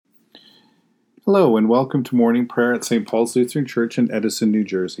Hello and welcome to morning prayer at St. Paul's Lutheran Church in Edison, New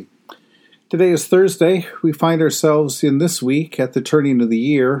Jersey. Today is Thursday. We find ourselves in this week at the turning of the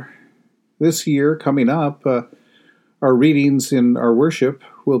year. This year coming up, our readings in our worship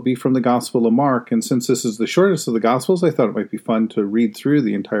will be from the Gospel of Mark, and since this is the shortest of the Gospels, I thought it might be fun to read through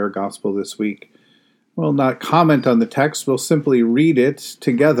the entire Gospel this week. We'll not comment on the text, we'll simply read it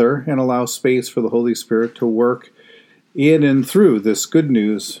together and allow space for the Holy Spirit to work in and through this good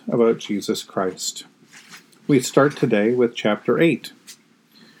news about Jesus Christ. We start today with chapter 8,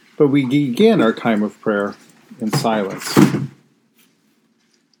 but we begin our time of prayer in silence.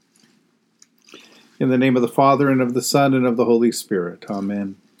 In the name of the Father, and of the Son, and of the Holy Spirit.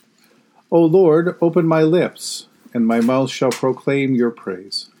 Amen. O Lord, open my lips, and my mouth shall proclaim your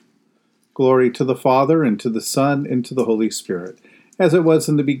praise. Glory to the Father, and to the Son, and to the Holy Spirit, as it was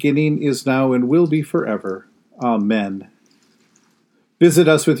in the beginning, is now, and will be forever. Amen. Visit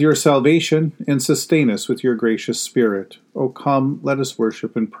us with your salvation, and sustain us with your gracious Spirit. O come, let us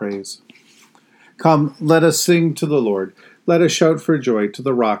worship and praise. Come, let us sing to the Lord. Let us shout for joy to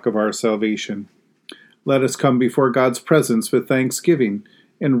the rock of our salvation. Let us come before God's presence with thanksgiving,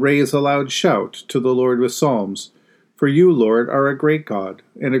 and raise a loud shout to the Lord with psalms. For you, Lord, are a great God,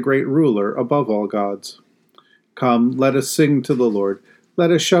 and a great ruler above all gods. Come, let us sing to the Lord. Let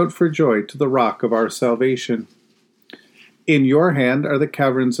us shout for joy to the rock of our salvation. In your hand are the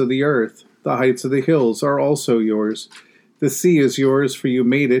caverns of the earth. The heights of the hills are also yours. The sea is yours, for you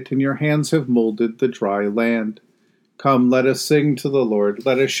made it, and your hands have molded the dry land. Come, let us sing to the Lord.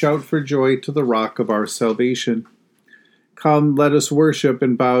 Let us shout for joy to the rock of our salvation. Come, let us worship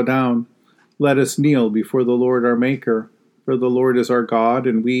and bow down. Let us kneel before the Lord our Maker. For the Lord is our God,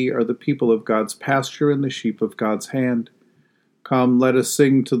 and we are the people of God's pasture and the sheep of God's hand. Come, let us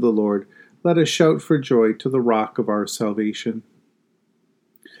sing to the Lord. Let us shout for joy to the rock of our salvation.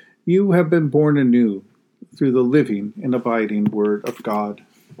 You have been born anew through the living and abiding Word of God.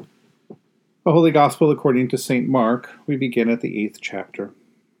 The Holy Gospel according to St. Mark, we begin at the 8th chapter.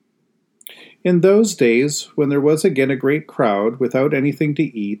 In those days, when there was again a great crowd without anything to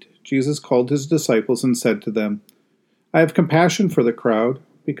eat, Jesus called his disciples and said to them, I have compassion for the crowd,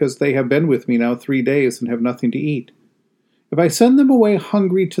 because they have been with me now 3 days and have nothing to eat. If I send them away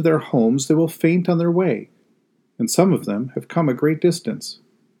hungry to their homes, they will faint on their way, and some of them have come a great distance.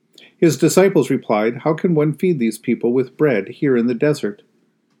 His disciples replied, How can one feed these people with bread here in the desert?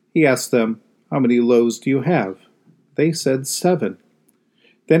 He asked them, How many loaves do you have? They said 7.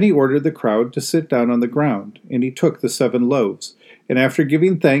 Then he ordered the crowd to sit down on the ground, and he took the 7 loaves, and after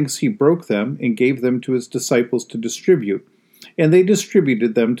giving thanks, he broke them and gave them to his disciples to distribute, and they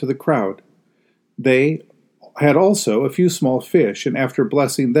distributed them to the crowd. They had also a few small fish, and after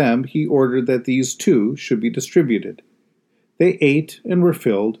blessing them, he ordered that these too should be distributed. They ate and were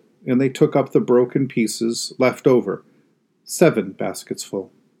filled, and they took up the broken pieces left over, 7 baskets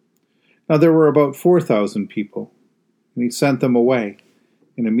full. Now there were about 4,000 people, and he sent them away.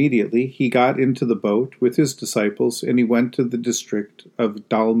 And immediately he got into the boat with his disciples, and he went to the district of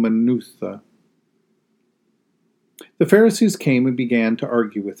Dalmanutha. The Pharisees came and began to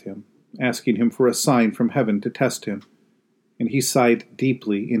argue with him, asking him for a sign from heaven to test him. And he sighed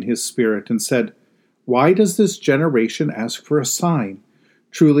deeply in his spirit and said, Why does this generation ask for a sign?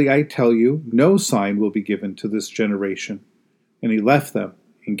 Truly I tell you, no sign will be given to this generation. And he left them,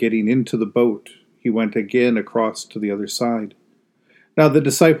 and getting into the boat, he went again across to the other side. Now the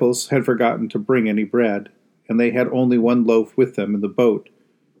disciples had forgotten to bring any bread, and they had only 1 loaf with them in the boat.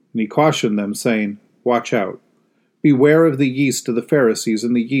 And he cautioned them, saying, Watch out. Beware of the yeast of the Pharisees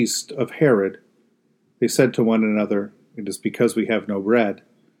and the yeast of Herod. They said to one another, It is because we have no bread.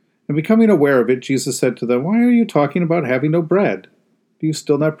 And becoming aware of it, Jesus said to them, Why are you talking about having no bread? Do you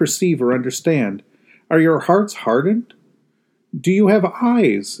still not perceive or understand? Are your hearts hardened? Do you have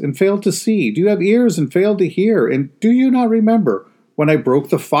eyes and fail to see? Do you have ears and fail to hear? And do you not remember when I broke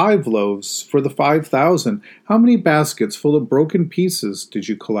the 5 loaves for the 5,000? How many baskets full of broken pieces did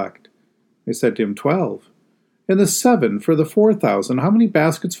you collect? They said to him, 12. And the 7 for the 4,000, how many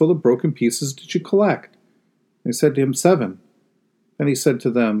baskets full of broken pieces did you collect? They said to him, 7. Then he said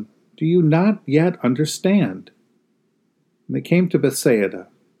to them, Do you not yet understand? And they came to Bethsaida.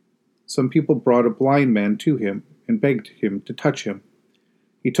 Some people brought a blind man to him and begged him to touch him.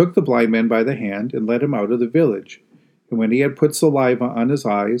 He took the blind man by the hand and led him out of the village. And when he had put saliva on his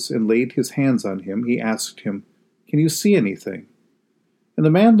eyes and laid his hands on him, he asked him, Can you see anything? And the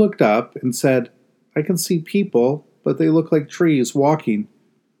man looked up and said, I can see people, but they look like trees walking.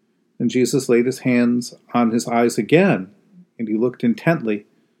 And Jesus laid his hands on his eyes again, and he looked intently,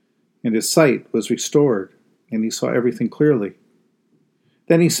 and his sight was restored, and he saw everything clearly.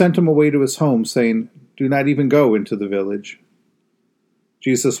 Then he sent him away to his home, saying, "Do not even go into the village."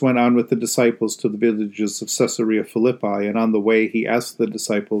 Jesus went on with the disciples to the villages of Caesarea Philippi, and on the way he asked the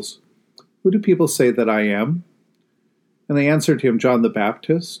disciples, "Who do people say that I am?" And they answered him, "John the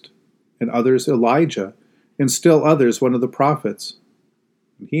Baptist, and others Elijah, and still others one of the prophets."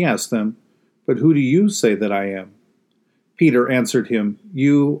 And he asked them, "But who do you say that I am?" Peter answered him,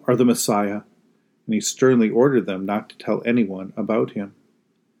 "You are the Messiah." And he sternly ordered them not to tell anyone about him.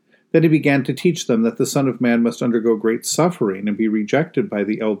 Then he began to teach them that the Son of Man must undergo great suffering and be rejected by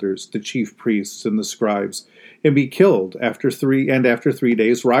the elders, the chief priests, and the scribes, and be killed after 3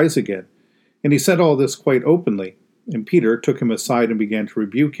 days rise again. And he said all this quite openly. And Peter took him aside and began to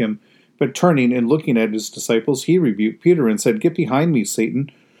rebuke him. But turning and looking at his disciples, he rebuked Peter and said, "Get behind me, Satan,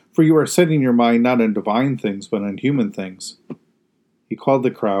 for you are setting your mind not on divine things, but on human things." He called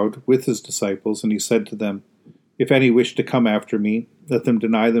the crowd with his disciples, and he said to them, "If any wish to come after me, let them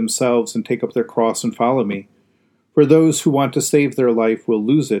deny themselves and take up their cross and follow me. For those who want to save their life will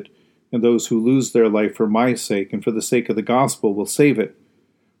lose it, and those who lose their life for my sake and for the sake of the gospel will save it.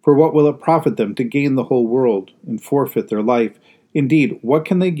 For what will it profit them to gain the whole world and forfeit their life? Indeed, what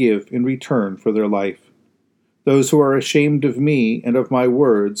can they give in return for their life? Those who are ashamed of me and of my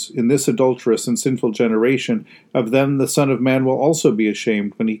words in this adulterous and sinful generation, of them the Son of Man will also be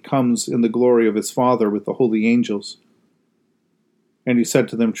ashamed when he comes in the glory of his Father with the holy angels." And he said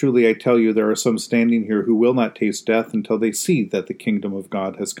to them, "Truly I tell you, there are some standing here who will not taste death until they see that the kingdom of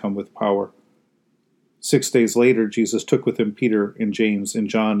God has come with power." 6 days later, Jesus took with him Peter and James and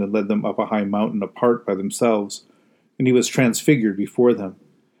John and led them up a high mountain apart by themselves. And he was transfigured before them.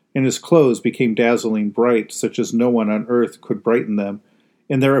 And his clothes became dazzling bright, such as no one on earth could brighten them.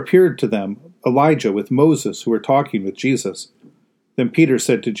 And there appeared to them Elijah with Moses, who were talking with Jesus. Then Peter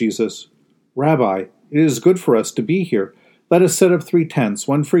said to Jesus, "Rabbi, it is good for us to be here. Let us set up 3 tents,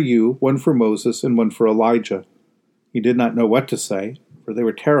 one for you, one for Moses, and one for Elijah." He did not know what to say, for they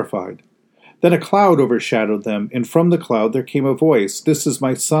were terrified. Then a cloud overshadowed them, and from the cloud there came a voice, "This is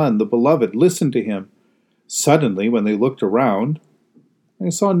my Son, the Beloved, listen to him." Suddenly, when they looked around, they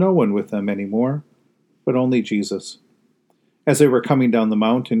saw no one with them any more, but only Jesus. As they were coming down the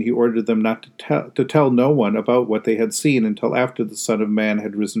mountain, he ordered them not to tell no one about what they had seen until after the Son of Man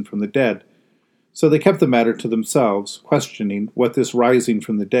had risen from the dead. So they kept the matter to themselves, questioning what this rising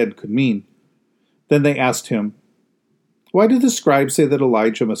from the dead could mean. Then they asked him, "Why do the scribes say that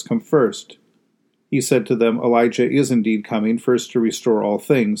Elijah must come first?" He said to them, "Elijah is indeed coming first to restore all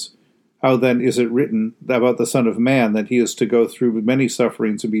things. How then is it written about the Son of Man that he is to go through many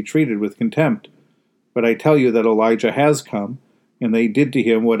sufferings and be treated with contempt? But I tell you that Elijah has come, and they did to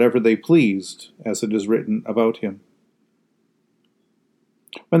him whatever they pleased, as it is written about him."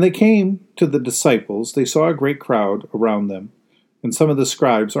 When they came to the disciples, they saw a great crowd around them, and some of the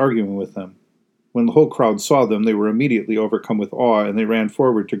scribes arguing with them. When the whole crowd saw them, they were immediately overcome with awe, and they ran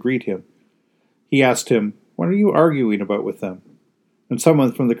forward to greet him. He asked him, "What are you arguing about with them?" And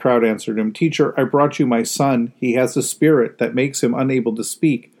someone from the crowd answered him, "Teacher, I brought you my son. He has a spirit that makes him unable to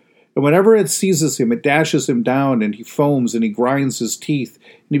speak. And whenever it seizes him, it dashes him down, and he foams, and he grinds his teeth,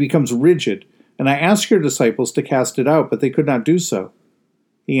 and he becomes rigid. And I asked your disciples to cast it out, but they could not do so."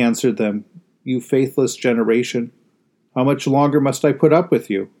 He answered them, "You faithless generation, how much longer must I put up with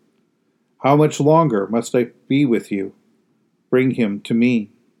you? How much longer must I be with you? Bring him to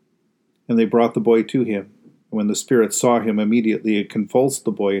me." And they brought the boy to him. And when the spirit saw him, immediately it convulsed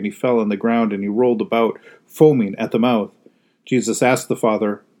the boy, and he fell on the ground, and he rolled about, foaming at the mouth. Jesus asked the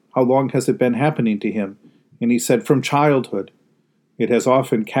father, "How long has it been happening to him?" And he said, "From childhood. It has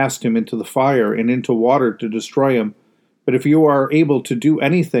often cast him into the fire and into water to destroy him. But if you are able to do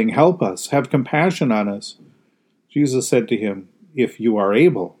anything, help us, have compassion on us." Jesus said to him, "If you are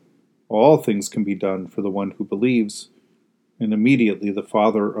able, all things can be done for the one who believes." And immediately the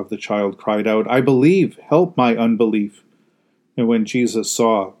father of the child cried out, "I believe, help my unbelief." And when Jesus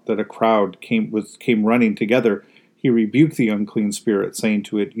saw that a crowd came running together, he rebuked the unclean spirit, saying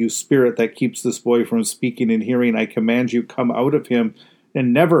to it, "You spirit that keeps this boy from speaking and hearing, I command you, come out of him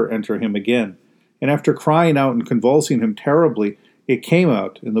and never enter him again." And after crying out and convulsing him terribly, it came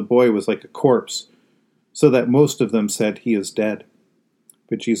out, and the boy was like a corpse, so that most of them said, "He is dead."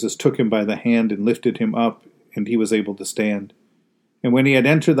 But Jesus took him by the hand and lifted him up, and he was able to stand. And when he had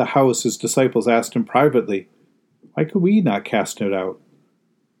entered the house, his disciples asked him privately, "Why could we not cast it out?"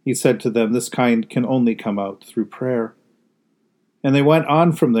 He said to them, "This kind can only come out through prayer." And they went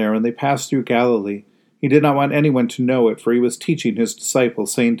on from there, and they passed through Galilee. He did not want anyone to know it, for he was teaching his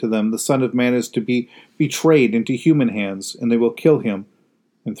disciples, saying to them, "The Son of Man is to be betrayed into human hands, and they will kill him.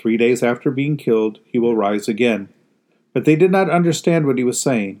 And 3 days after being killed, he will rise again." But they did not understand what he was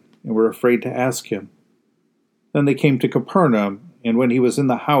saying, and were afraid to ask him. Then they came to Capernaum, and when he was in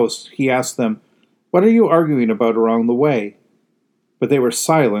the house, he asked them, "What are you arguing about around the way?" But they were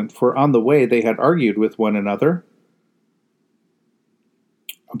silent, for on the way they had argued with one another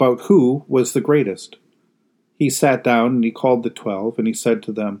about who was the greatest. He sat down, and he called the 12, and he said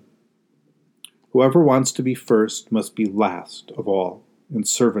to them, "Whoever wants to be first must be last of all, and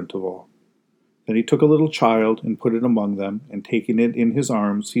servant of all." Then he took a little child, and put it among them, and taking it in his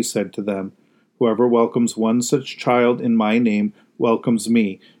arms, he said to them, "Whoever welcomes one such child in my name welcomes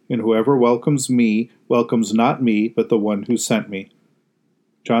me, and whoever welcomes me welcomes not me, but the one who sent me."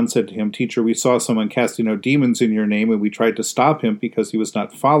 John said to him, "Teacher, we saw someone casting out demons in your name, and we tried to stop him because he was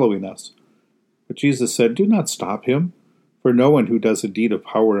not following us." But Jesus said, "Do not stop him, for no one who does a deed of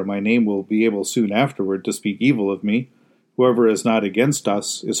power in my name will be able soon afterward to speak evil of me. Whoever is not against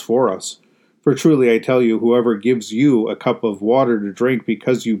us is for us. For truly I tell you, whoever gives you a cup of water to drink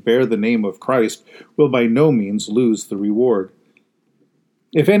because you bear the name of Christ will by no means lose the reward.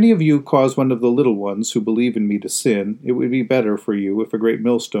 If any of you cause one of the little ones who believe in me to sin, it would be better for you if a great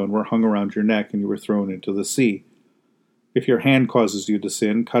millstone were hung around your neck and you were thrown into the sea. If your hand causes you to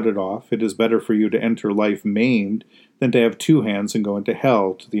sin, cut it off. It is better for you to enter life maimed than to have two hands and go into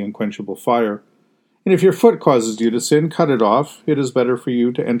hell, to the unquenchable fire. And if your foot causes you to sin, cut it off. It is better for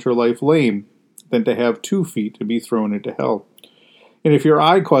you to enter life lame than to have 2 feet and be thrown into hell. And if your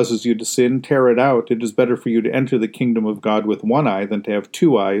eye causes you to sin, tear it out. It is better for you to enter the kingdom of God with one eye than to have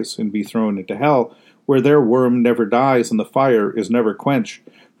 2 eyes and be thrown into hell, where their worm never dies and the fire is never quenched.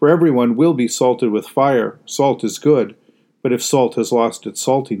 For everyone will be salted with fire. Salt is good, but if salt has lost its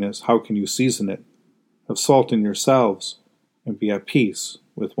saltiness, how can you season it? Have salt in yourselves, and be at peace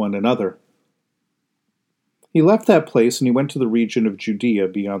with one another." He left that place, and he went to the region of Judea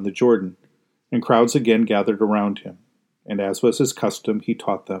beyond the Jordan, and crowds again gathered around him. And as was his custom, he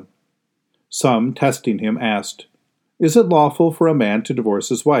taught them. Some, testing him, asked, "Is it lawful for a man to divorce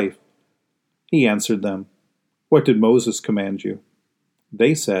his wife?" He answered them, "What did Moses command you?"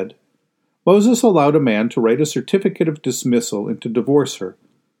 They said, "Moses allowed a man to write a certificate of dismissal and to divorce her."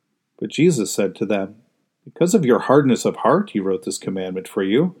 But Jesus said to them, "Because of your hardness of heart he wrote this commandment for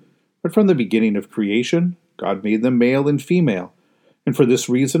you. But from the beginning of creation, God made them male and female. And for this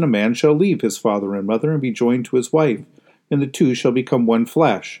reason a man shall leave his father and mother and be joined to his wife, and the two shall become one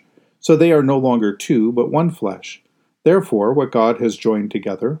flesh. So they are no longer two, but one flesh. Therefore, what God has joined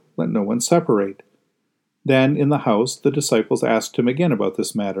together, let no one separate." Then in the house the disciples asked him again about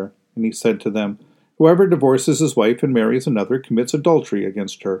this matter, and he said to them, "Whoever divorces his wife and marries another commits adultery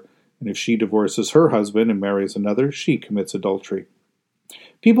against her, and if she divorces her husband and marries another, she commits adultery."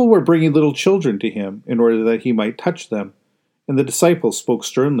 People were bringing little children to him in order that he might touch them, and the disciples spoke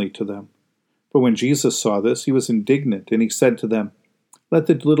sternly to them. But when Jesus saw this, he was indignant, and he said to them, "Let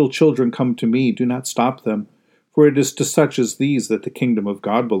the little children come to me, do not stop them, for it is to such as these that the kingdom of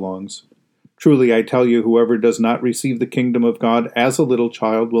God belongs. Truly I tell you, whoever does not receive the kingdom of God as a little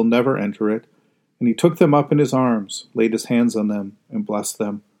child will never enter it." And he took them up in his arms, laid his hands on them, and blessed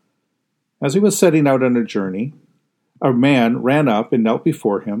them. As he was setting out on a journey, a man ran up and knelt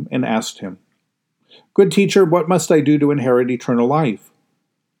before him and asked him, "Good teacher, what must I do to inherit eternal life?"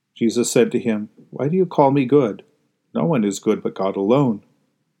 Jesus said to him, "Why do you call me good? No one is good but God alone.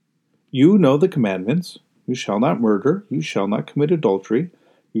 You know the commandments. You shall not murder. You shall not commit adultery.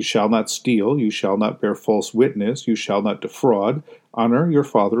 You shall not steal. You shall not bear false witness. You shall not defraud. Honor your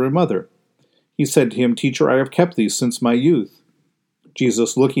father and mother." He said to him, "Teacher, I have kept these since my youth."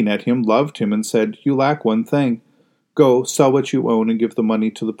 Jesus, looking at him, loved him and said, "You lack one thing. Go, sell what you own and give the money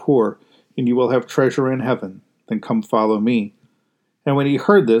to the poor, and you will have treasure in heaven. Then come follow me." And when he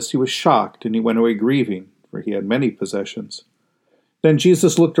heard this, he was shocked, and he went away grieving, for he had many possessions. Then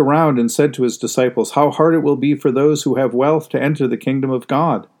Jesus looked around and said to his disciples, "How hard it will be for those who have wealth to enter the kingdom of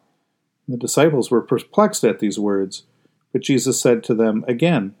God." And the disciples were perplexed at these words. But Jesus said to them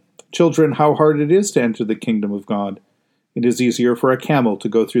again, "Children, how hard it is to enter the kingdom of God. It is easier for a camel to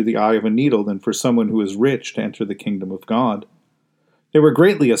go through the eye of a needle than for someone who is rich to enter the kingdom of God." They were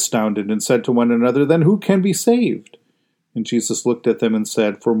greatly astounded and said to one another, "Then who can be saved?" And Jesus looked at them and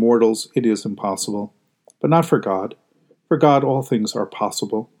said, "For mortals it is impossible, but not for God. For God all things are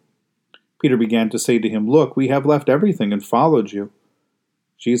possible." Peter began to say to him, "Look, we have left everything and followed you."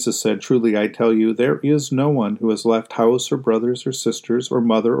 Jesus said, "Truly I tell you, there is no one who has left house or brothers or sisters or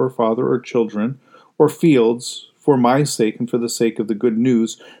mother or father or children or fields for my sake and for the sake of the good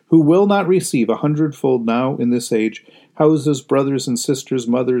news, who will not receive 100-fold now in this age, houses, brothers and sisters,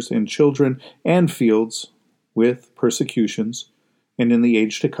 mothers and children, and fields, with persecutions, and in the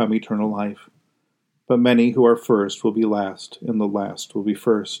age to come eternal life. but many who are first will be last, and the last will be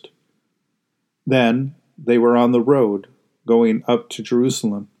first." Then they were on the road, going up to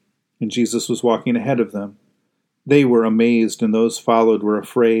Jerusalem, and Jesus was walking ahead of them. They were amazed, and those followed were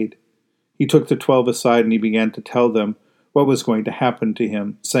afraid. He took the 12 aside, and he began to tell them what was going to happen to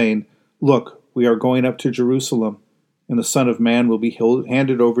him, saying, "Look, we are going up to Jerusalem, and the Son of Man will be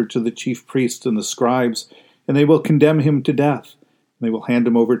handed over to the chief priests and the scribes, and they will condemn him to death, and they will hand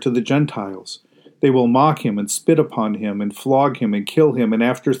him over to the Gentiles. They will mock him and spit upon him and flog him and kill him, and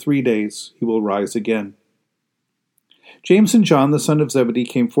after 3 days he will rise again." James and John, the son of Zebedee,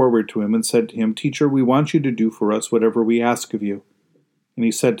 came forward to him and said to him, "Teacher, we want you to do for us whatever we ask of you." And he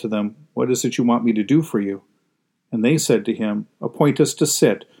said to them, "What is it you want me to do for you?" And they said to him, "Appoint us to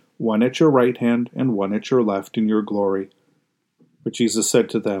sit, one at your right hand and one at your left, in your glory." But Jesus said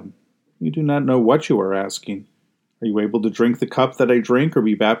to them, "You do not know what you are asking. Are you able to drink the cup that I drink, or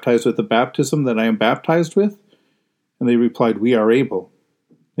be baptized with the baptism that I am baptized with?" And they replied, "We are able."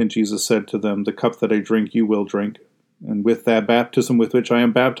 Then Jesus said to them, "The cup that I drink you will drink, and with that baptism with which I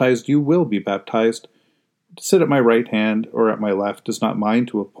am baptized you will be baptized. To sit at my right hand or at my left is not mine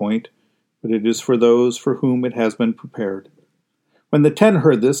to appoint, but it is for those for whom it has been prepared." When the 10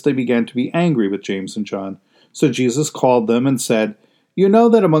 heard this, they began to be angry with James and John. So Jesus called them and said, "You know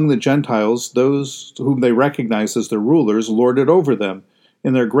that among the Gentiles, those whom they recognize as their rulers lord it over them,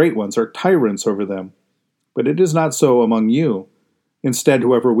 and their great ones are tyrants over them. But it is not so among you. Instead,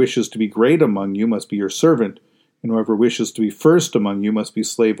 whoever wishes to be great among you must be your servant, and whoever wishes to be first among you must be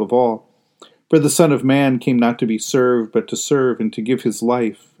slave of all. For the Son of Man came not to be served, but to serve, and to give his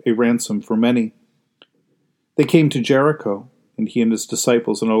life a ransom for many." They came to Jericho, and he and his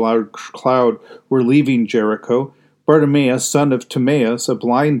disciples and a loud cloud were leaving Jericho. Bartimaeus, son of Timaeus, a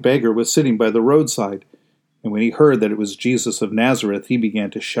blind beggar, was sitting by the roadside. And when he heard that it was Jesus of Nazareth, he began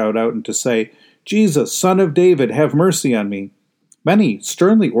to shout out and to say, "Jesus, Son of David, have mercy on me." Many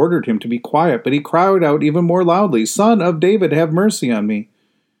sternly ordered him to be quiet, but he cried out even more loudly, "Son of David, have mercy on me."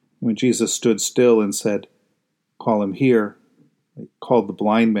 And when Jesus stood still and said, "Call him here," they called the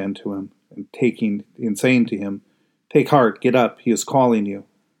blind man to him, and saying to him, "Take heart, get up, he is calling you."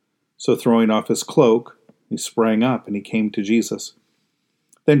 So throwing off his cloak, he sprang up, and he came to Jesus.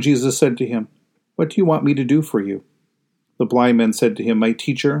 Then Jesus said to him, "What do you want me to do for you?" The blind man said to him, "My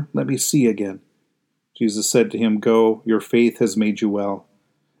teacher, let me see again." Jesus said to him, "Go, your faith has made you well."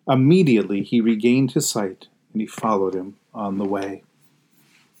 Immediately he regained his sight, and he followed him on the way.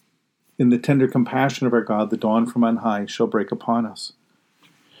 In the tender compassion of our God, the dawn from on high shall break upon us.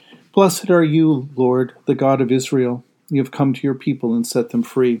 Blessed are you, Lord, the God of Israel. You have come to your people and set them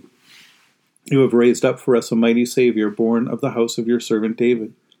free. You have raised up for us a mighty Savior, born of the house of your servant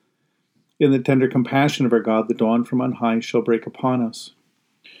David. In the tender compassion of our God, the dawn from on high shall break upon us.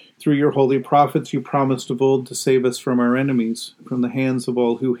 Through your holy prophets you promised of old to save us from our enemies, from the hands of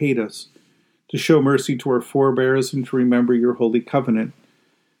all who hate us, to show mercy to our forebears and to remember your holy covenant.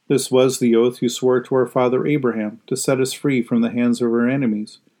 This was the oath you swore to our father Abraham, to set us free from the hands of our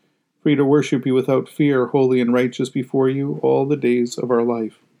enemies, free to worship you without fear, holy and righteous before you all the days of our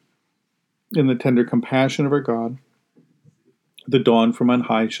life. In the tender compassion of our God, the dawn from on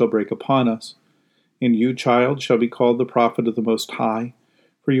high shall break upon us. And you, child, shall be called the prophet of the Most High,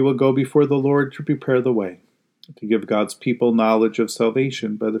 for you will go before the Lord to prepare the way, to give God's people knowledge of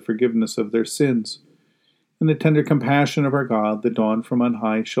salvation by the forgiveness of their sins. In the tender compassion of our God, the dawn from on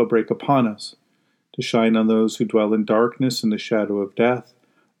high shall break upon us, to shine on those who dwell in darkness and the shadow of death,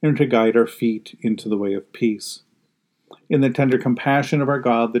 and to guide our feet into the way of peace. In the tender compassion of our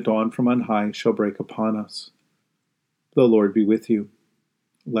God, the dawn from on high shall break upon us. The Lord be with you.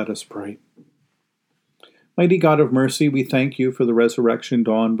 Let us pray. Mighty God of mercy, we thank you for the resurrection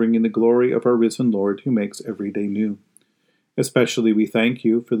dawn, bringing the glory of our risen Lord, who makes every day new. Especially we thank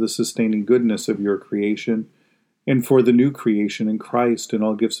you for the sustaining goodness of your creation, and for the new creation in Christ and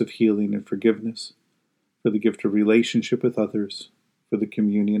all gifts of healing and forgiveness, for the gift of relationship with others, for the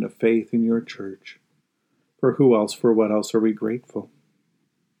communion of faith in your church. For who else, for what else are we grateful?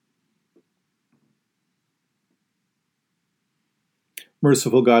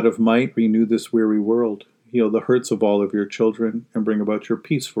 Merciful God of might, renew this weary world. Heal the hurts of all of your children, and bring about your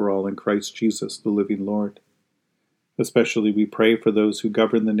peace for all in Christ Jesus, the living Lord. Especially we pray for those who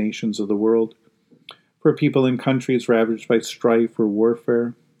govern the nations of the world, for people in countries ravaged by strife or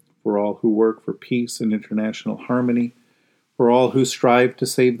warfare, for all who work for peace and international harmony, for all who strive to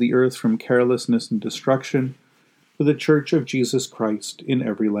save the earth from carelessness and destruction, for the Church of Jesus Christ in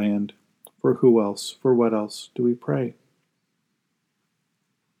every land. For who else, for what else do we pray?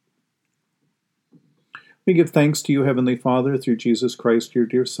 We give thanks to you, Heavenly Father, through Jesus Christ, your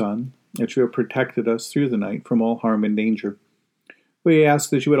dear Son, that you have protected us through the night from all harm and danger. We ask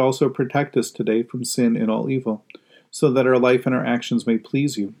that you would also protect us today from sin and all evil, so that our life and our actions may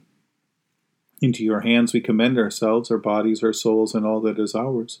please you. Into your hands we commend ourselves, our bodies, our souls, and all that is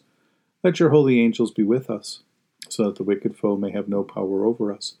ours. Let your holy angels be with us, so that the wicked foe may have no power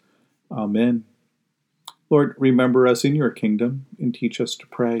over us. Amen. Lord, remember us in your kingdom, and teach us to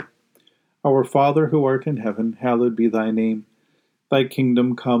pray. Our Father, who art in heaven, hallowed be thy name. Thy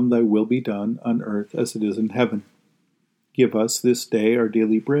kingdom come, thy will be done, on earth as it is in heaven. Give us this day our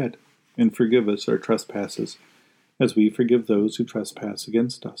daily bread, and forgive us our trespasses, as we forgive those who trespass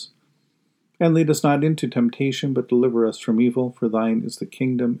against us. And lead us not into temptation, but deliver us from evil, for thine is the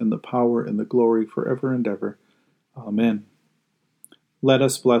kingdom, and the power, and the glory, forever and ever. Amen. Let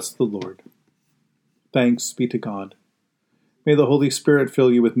us bless the Lord. Thanks be to God. May the Holy Spirit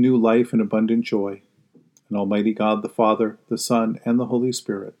fill you with new life and abundant joy. And Almighty God, the Father, the Son, and the Holy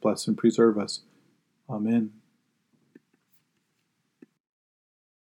Spirit bless and preserve us. Amen.